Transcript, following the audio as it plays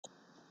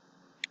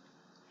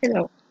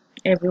Hello,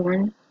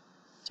 everyone.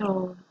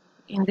 So,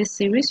 in this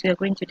series, we are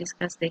going to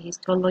discuss the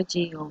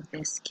histology of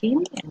the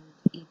skin and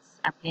its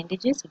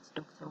appendages. It's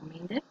Dr.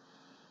 Ominde.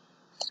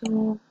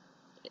 So,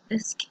 the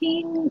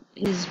skin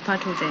is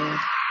part of the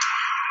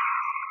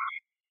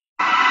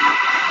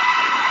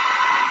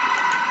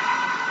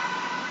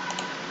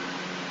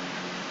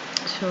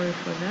sorry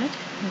for that,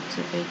 it's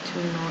a bit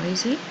too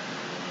noisy.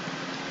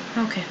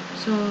 Okay,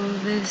 so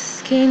the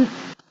skin,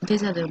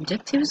 these are the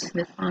objectives,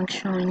 the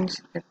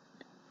functions, the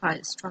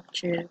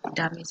structure,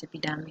 dermis,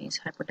 epidermis,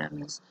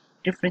 hypodermis,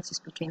 differences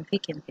between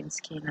thick and thin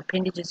skin,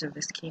 appendages of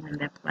the skin, and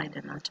the applied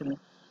anatomy.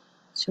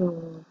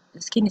 So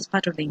the skin is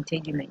part of the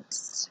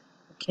integuments,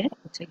 okay,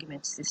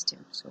 integument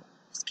system. So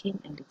skin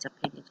and its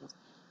appendages,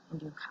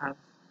 and you have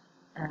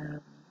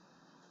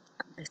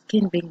the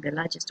skin being the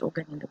largest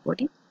organ in the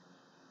body,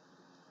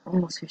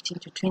 almost 15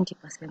 to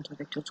 20% of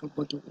the total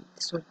body weight.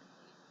 So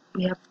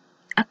we have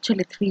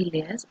actually three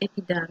layers: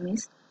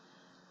 epidermis,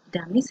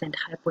 dermis, and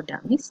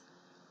hypodermis.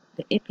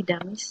 The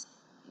epidermis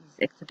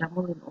is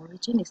ectodermal in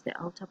origin, is the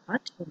outer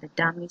part, and the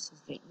dermis is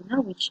the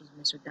inner, which is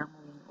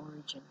mesodermal in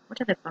origin.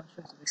 What are the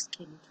functions of the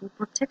skin? It will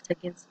protect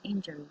against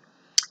injury,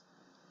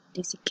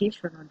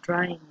 desiccation or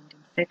drying, and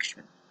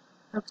infection.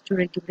 Helps to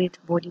regulate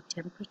body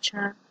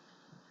temperature,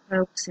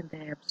 helps in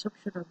the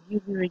absorption of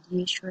UV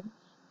radiation,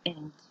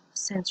 and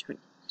sensory.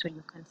 So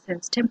you can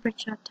sense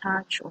temperature,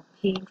 touch, or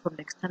pain from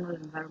the external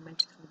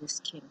environment through the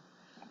skin.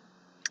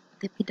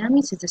 The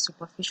epidermis is a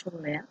superficial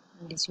layer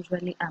and is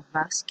usually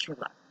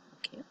avascular.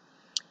 Okay,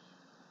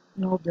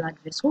 no blood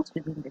vessels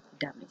within the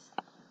epidermis.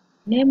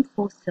 Name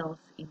 4 cells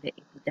in the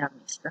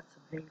epidermis. That's a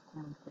very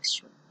common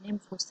question. Name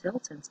 4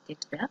 cells and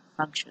state their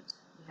functions.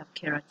 We have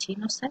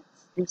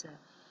keratinocytes. These are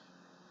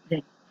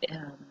the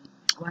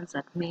ones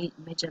that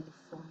majorly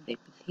form the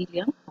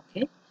epithelium.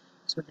 Okay,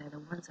 so they're the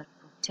ones that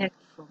protect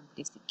from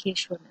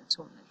desiccation and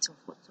so on and so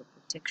forth. So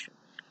protection.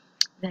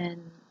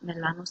 Then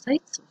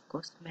melanocytes, of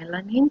course,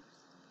 melanin,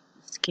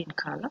 skin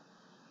color.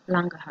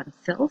 Langerhans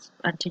cells,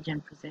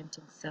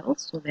 antigen-presenting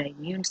cells, so they're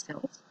immune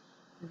cells.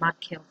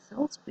 Merkel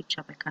cells, which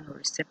are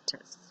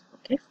mechanoreceptors,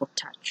 okay, for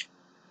touch.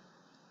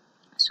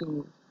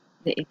 So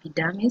the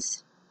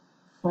epidermis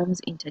forms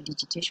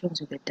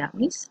interdigitations with the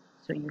dermis.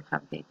 So you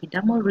have the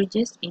epidermal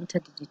ridges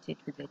interdigitate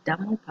with the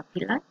dermal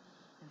papillae,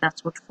 and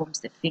that's what forms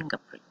the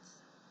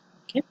fingerprints.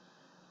 Okay,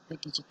 the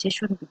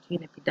digitation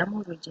between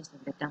epidermal ridges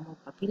and the dermal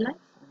papillae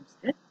forms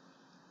the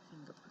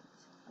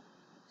fingerprints.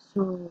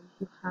 So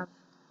you have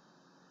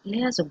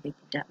layers of the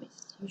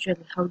epidermis.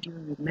 Usually, how do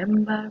you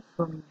remember?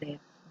 From the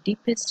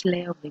deepest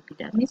layer of the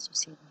epidermis, you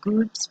see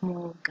good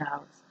small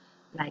gals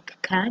like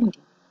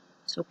candy.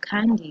 So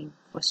candy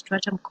for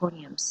stratum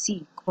corneum,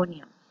 C,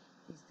 corneum,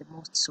 is the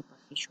most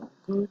superficial.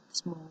 Good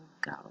small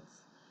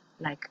gals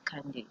like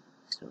candy.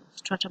 So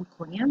stratum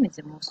corneum is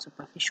the most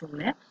superficial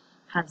layer,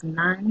 has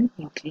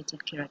non-nucleated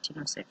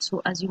keratinocytes.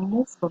 So as you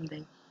move from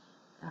the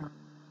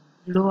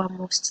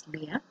lowermost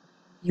layer,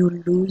 you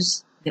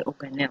lose the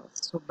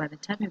organelles. So by the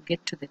time you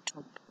get to the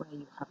top where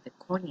you have the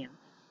corneum,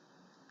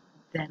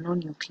 there are no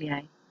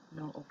nuclei,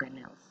 no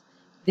organelles.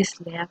 This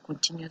layer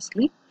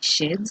continuously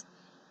sheds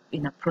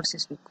in a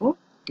process we call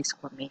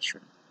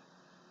desquamation.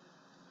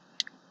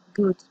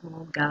 Good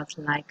small gals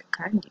like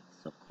candy.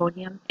 So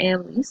corneum,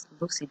 L is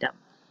lucidum.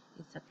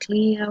 It's a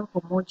clear,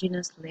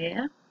 homogeneous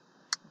layer,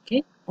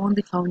 okay,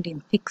 only found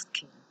in thick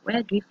skin.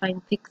 Where do we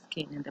find thick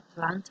skin? In the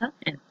plantar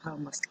and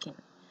palmar skin.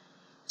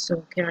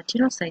 So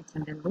keratinocytes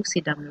in the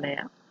lucidum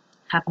layer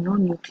have no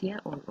nuclei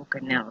or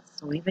organelles.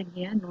 So even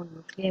here, no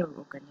nuclei or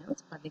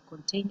organelles, but they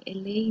contain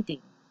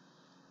eladin,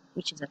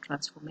 which is a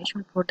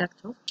transformation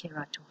product of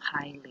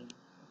keratohyalin.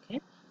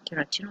 Okay,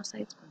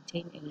 keratinocytes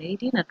contain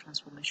eladin, a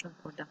transformation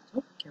product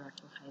of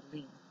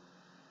keratohyalin.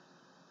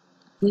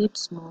 Good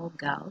small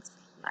gals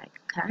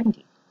like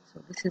candy.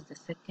 So this is the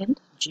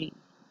second G.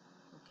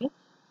 Okay,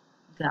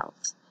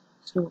 gals.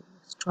 So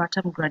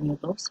stratum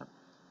granulosum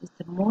is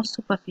the most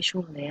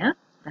superficial layer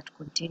that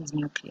contains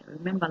nuclei.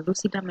 Remember,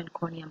 lucidum and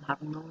corneum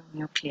have no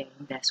nuclei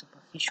in their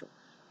superficial,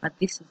 but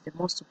this is the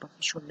most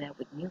superficial layer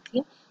with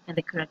nuclei, and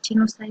the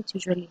keratinocytes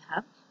usually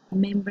have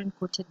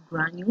membrane-coated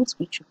granules,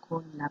 which we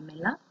call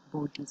lamellar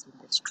bodies in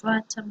the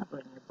stratum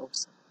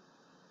granulosum.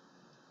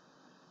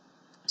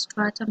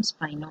 Stratum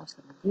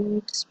spinosum,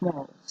 good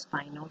small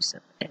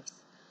spinosum,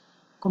 S,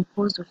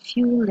 composed of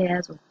few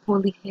layers of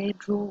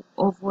polyhedral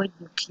ovoid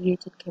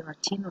nucleated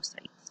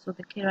keratinocytes. So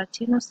the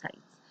keratinocytes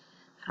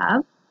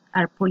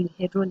are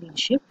polyhedral in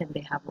shape and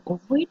they have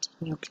ovoid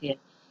nuclei.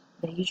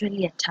 They're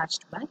usually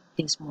attached by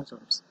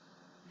desmosomes.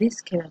 These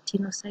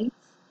keratinocytes,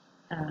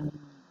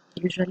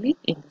 usually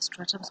in the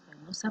stratum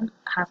spinosum,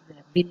 have the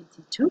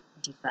ability to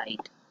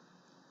divide.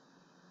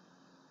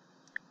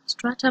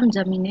 Stratum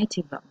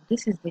germinativum,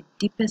 this is the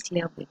deepest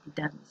layer of the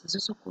epidermis. It's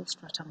also called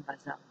stratum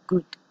basal.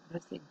 Good.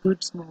 Let's say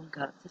good small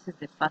girls. This is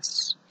the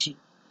first G.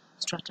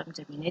 Stratum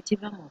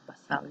germinativum or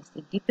basal is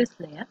the deepest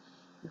layer.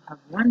 You have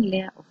one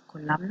layer of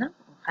columnar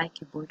or high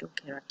cuboidal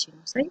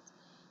keratinocytes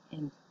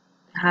and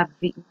have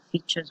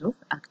features of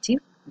active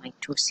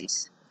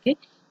mitosis. Okay,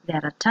 They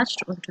are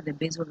attached onto the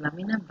basal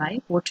lamina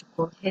by what we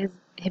call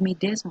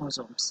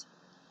hemidesmosomes.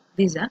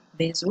 These are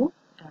basal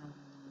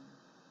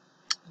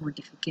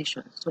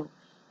modifications. So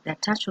they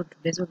attach onto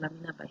basal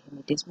lamina by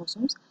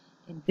hemidesmosomes,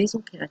 and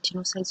basal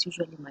keratinocytes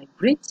usually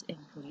migrate and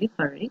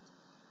proliferate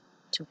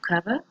to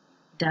cover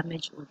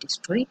damaged or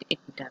destroyed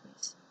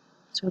epidermis.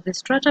 So the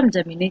stratum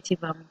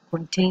germinativum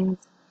contains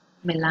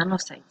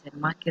melanocytes and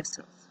Merkel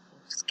cells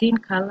for skin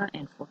color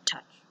and for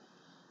touch.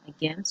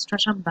 Again,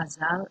 stratum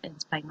basal and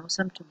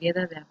spinosum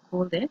together, they are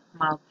called the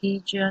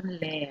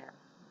Malpighian layer.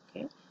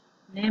 Okay,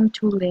 name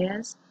two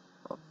layers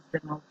of the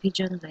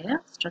Malpighian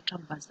layer: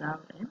 stratum basal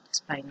and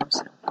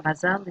spinosum.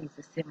 Basal is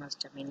the same as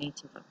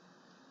germinativum.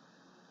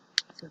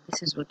 So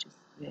this is what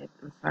we're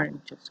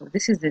referring to. So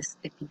this is the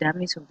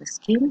epidermis of the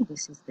skin.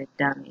 This is the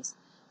dermis,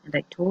 and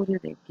I told you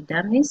the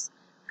epidermis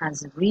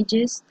has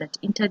ridges that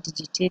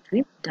interdigitate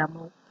with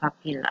dermal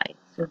papillae.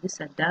 So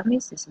this is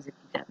dermis. This is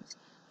epidermis.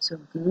 So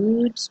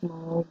good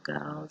small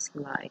girls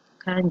like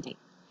candy.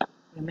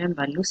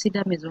 Remember,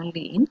 lucidum is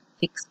only in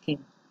thick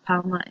skin,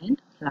 palmar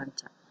and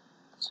plantar.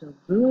 So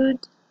good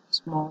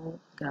small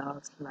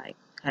girls like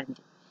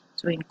candy.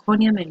 So in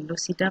corneum and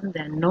lucidum,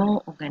 there are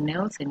no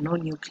organelles and no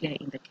nuclei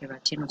in the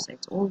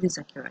keratinocytes. All these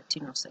are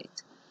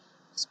keratinocytes.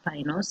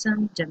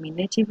 Spinosum,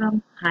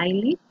 germinativum,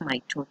 highly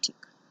mitotic.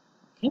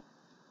 Okay.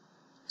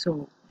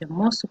 So the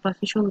most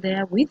superficial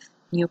layer with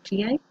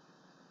nuclei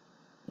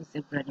is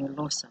the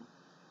granulosum.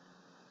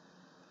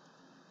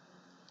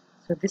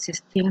 So this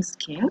is thin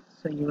skin,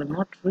 so you will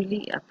not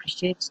really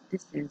appreciate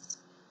this is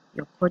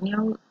your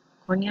corneum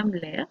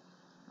layer,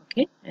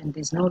 okay, and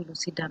there's no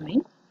lucidum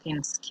in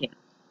thin skin.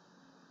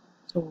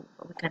 So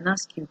we can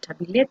ask you,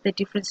 tabulate the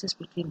differences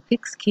between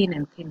thick skin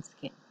and thin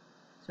skin.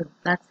 So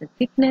that's the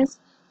thickness,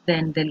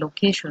 then the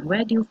location.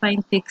 Where do you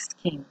find thick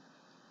skin?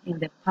 In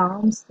the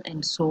palms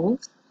and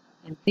soles,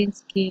 and thin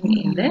skin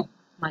in the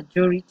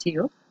majority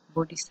of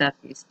body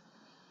surface.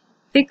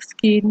 Thick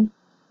skin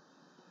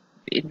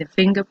in the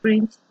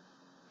fingerprints.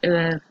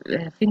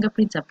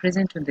 Fingerprints are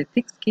present on the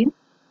thick skin,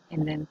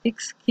 and then thick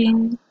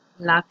skin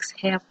lacks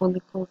hair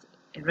follicles,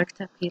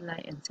 erector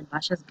pili, and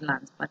sebaceous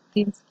glands, but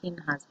thin skin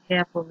has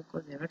hair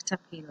follicles, erector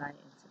pili,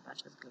 and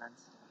sebaceous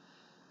glands.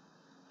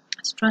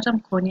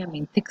 Stratum corneum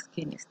in thick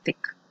skin is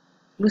thick.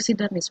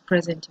 Lucidum is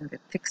present in the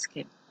thick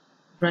skin.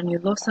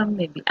 Granulosum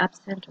may be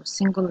absent or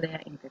single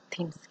layer in the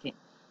thin skin.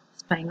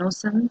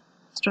 Stratum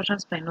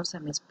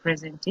spinosum is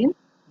present in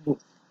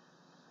both.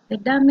 The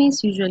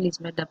dermis usually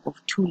is made up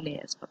of two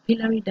layers,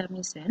 papillary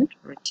dermis and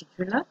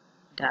reticular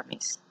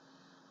dermis.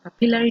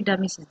 Papillary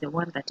dermis is the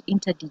one that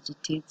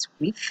interdigitates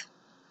with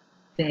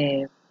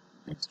the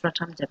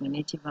stratum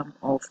germinativum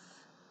of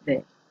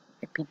the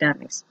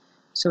epidermis.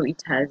 So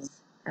it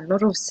has a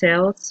lot of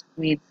cells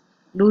with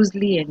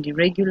loosely and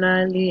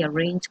irregularly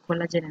arranged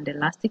collagen and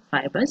elastic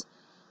fibers.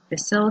 The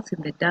cells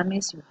in the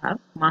dermis, you have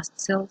mast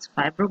cells,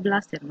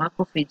 fibroblasts, and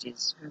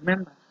macrophages.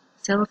 Remember,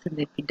 cells in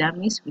the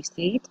epidermis, we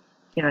say it,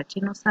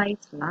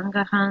 keratinocytes,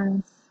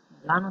 Langerhans,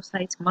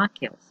 melanocytes,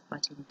 Merkels,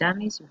 but in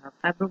dermis you have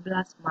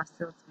fibroblasts, mast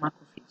cells,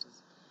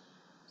 macrophages.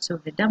 So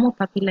the dermal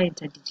papillae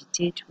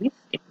interdigitate with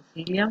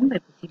epithelium,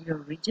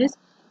 epithelial ridges,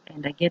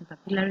 and again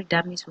papillary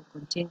dermis will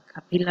contain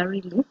capillary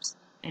loops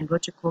and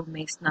what you call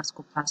Meissner's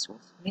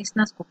corpuscles.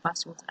 Meissner's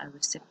corpuscles are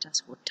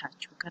receptors for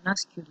touch. We can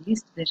ask you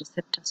list the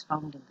receptors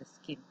found in the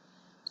skin.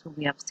 So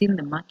we have seen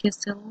the Merkel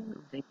cell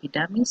of the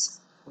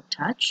epidermis for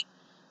touch,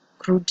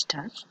 crude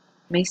touch,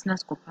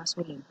 Meissner's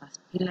corpuscle and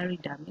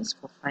papillary dermis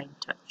for fine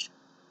touch.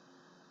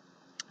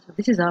 So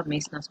this is how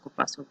Meissner's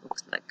corpuscle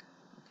looks like.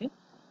 Okay,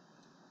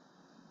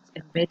 it's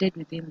embedded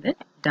within the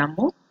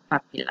dermal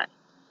papillae.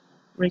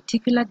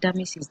 Reticular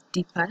dermis is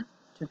deeper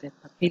to the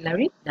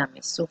papillary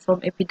dermis. So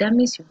from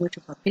epidermis you go to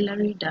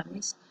papillary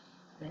dermis,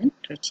 then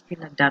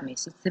reticular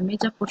dermis. It's the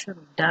major portion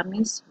of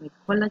dermis with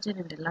collagen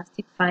and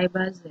elastic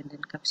fibers and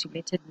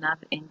encapsulated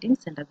nerve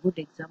endings, and a good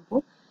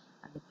example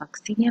are the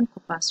Paxinian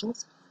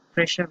corpuscles,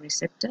 pressure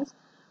receptors,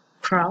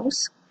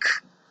 Krauss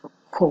for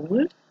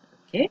cold,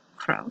 okay,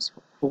 Krauss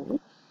for cold.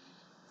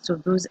 So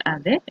those are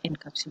the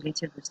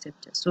encapsulated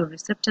receptors. So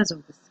receptors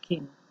of the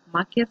skin,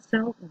 Merkel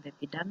cell in the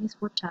epidermis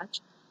for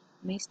touch,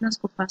 Meissner's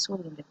corpuscle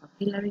in the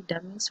papillary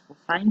dermis for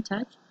fine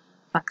touch,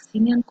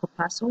 Paxinian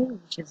corpuscle,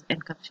 which is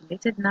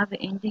encapsulated nerve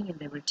ending in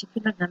the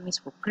reticular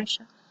dermis for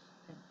pressure,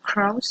 and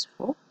Krauss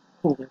for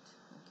cold.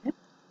 Okay.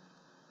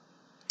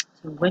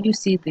 So when you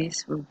see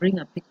this, we'll bring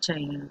a picture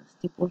in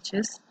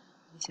steeplechase.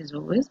 This is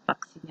always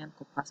Paxinian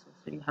corpuscle.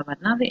 So you have a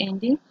nerve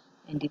ending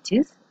and it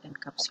is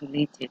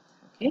encapsulated.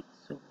 Okay,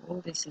 so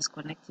all this is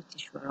connective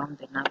tissue around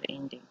the nerve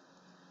ending.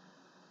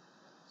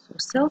 So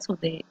cells of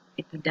the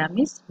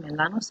epidermis,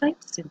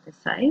 melanocytes,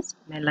 synthesize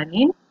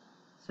melanin.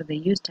 So they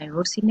use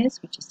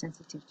tyrosinase, which is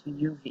sensitive to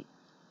UV.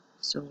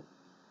 So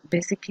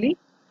basically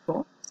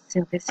for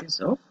synthesis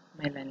of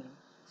melanin.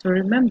 So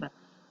remember,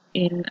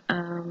 in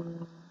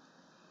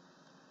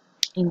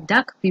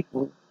dark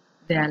people,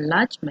 there are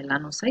large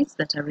melanocytes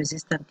that are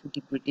resistant to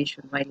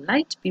degradation, while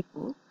light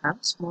people have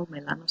small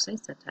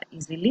melanocytes that are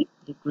easily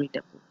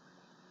degradable.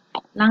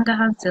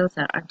 Langerhans cells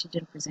are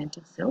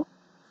antigen-presenting cells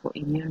for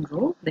immune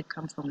role, they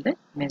come from the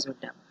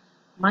mesoderm.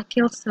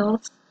 Macular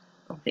cells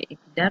of the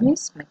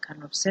epidermis,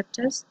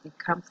 mechanoreceptors, they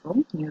come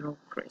from neural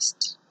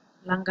crest.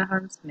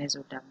 Langerhans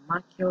mesoderm,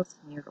 macules,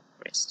 neural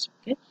crest.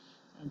 Okay,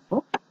 and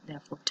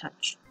therefore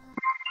touch.